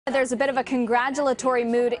There's a bit of a congratulatory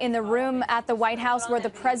mood in the room at the White House where the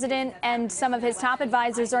president and some of his top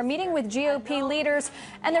advisors are meeting with GOP leaders,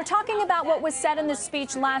 and they're talking about what was said in the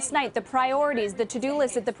speech last night, the priorities, the to-do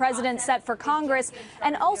list that the president set for Congress,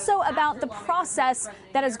 and also about the process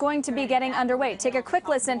that is going to be getting underway. Take a quick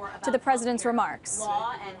listen to the president's remarks.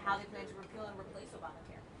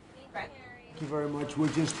 Thank you very much. We're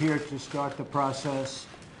just here to start the process.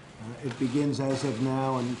 It begins as of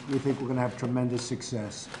now, and we think we're going to have tremendous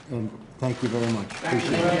success. And thank you very much.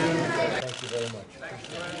 Appreciate it. Thank you very much.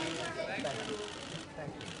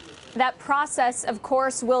 That process, of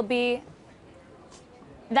course, will be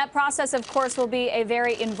a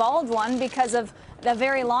very involved one because of the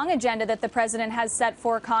very long agenda that the president has set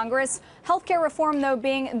for Congress. Healthcare reform, though,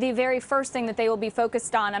 being the very first thing that they will be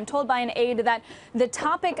focused on. I'm told by an aide that the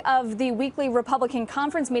topic of the weekly Republican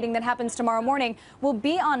conference meeting that happens tomorrow morning will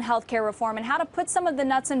be on healthcare reform and how to put some of the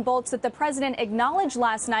nuts and bolts that the president acknowledged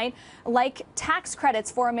last night, like tax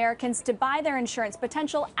credits for Americans to buy their insurance,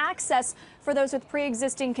 potential access for those with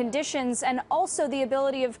pre-existing conditions, and also the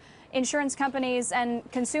ability of insurance companies and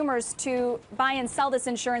consumers to buy and sell this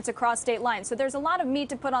insurance across state lines. So there's a lot of meat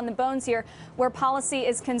to put on the bones here where policy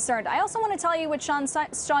is concerned. I also want to tell you what Sean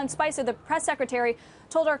Spicer, the press secretary,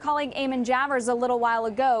 told our colleague Eamon Javers a little while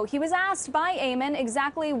ago. He was asked by Eamon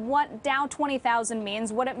exactly what Dow 20,000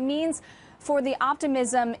 means, what it means for the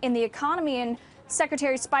optimism in the economy, and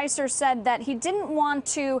Secretary Spicer said that he didn't want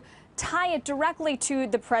to tie it directly to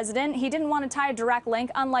the president. He didn't want to tie a direct link,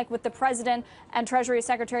 unlike what the president and Treasury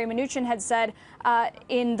Secretary Mnuchin had said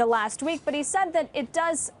in the last week. But he said that it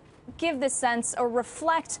does give the sense or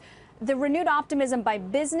reflect the renewed optimism by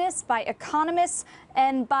business, by economists,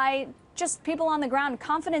 and by just people on the ground,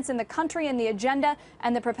 confidence in the country and the agenda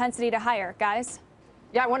and the propensity to hire. Guys?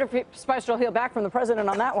 Yeah, I wonder if Spicer will hear back from the president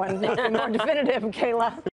on that one. Nothing more definitive,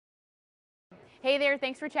 Kayla. Hey there,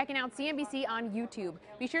 thanks for checking out CNBC on YouTube.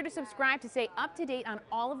 Be sure to subscribe to stay up to date on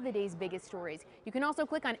all of the day's biggest stories. You can also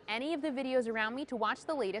click on any of the videos around me to watch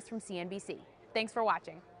the latest from CNBC. Thanks for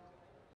watching.